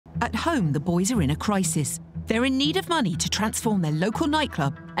At home, the boys are in a crisis. They're in need of money to transform their local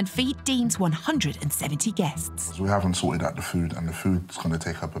nightclub and feed Dean's 170 guests. We haven't sorted out the food, and the food's going to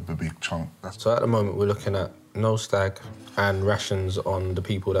take up a big chunk. So at the moment, we're looking at no stag and rations on the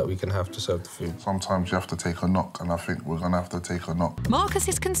people that we can have to serve the food. Sometimes you have to take a knock, and I think we're going to have to take a knock. Marcus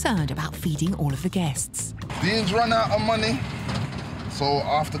is concerned about feeding all of the guests. Dean's run out of money, so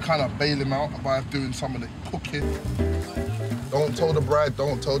I have to kind of bail him out by doing some of the cooking. Don't tell the bride,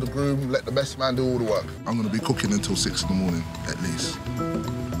 don't tell the groom, let the best man do all the work. I'm going to be cooking until 6 in the morning, at least.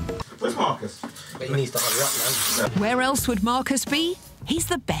 Where's Marcus? But he needs to hurry up, man. Where else would Marcus be? He's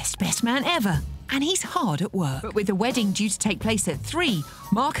the best man ever. And he's hard at work. But with the wedding due to take place at 3,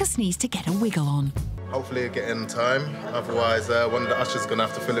 Marcus needs to get a wiggle on. Hopefully he'll get in time, otherwise one of the ushers is going to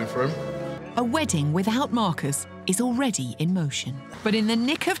have to fill in for him. A wedding without Marcus is already in motion. But in the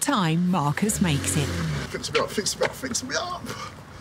nick of time, Marcus makes it. Fix me up, fix me up, fix me up.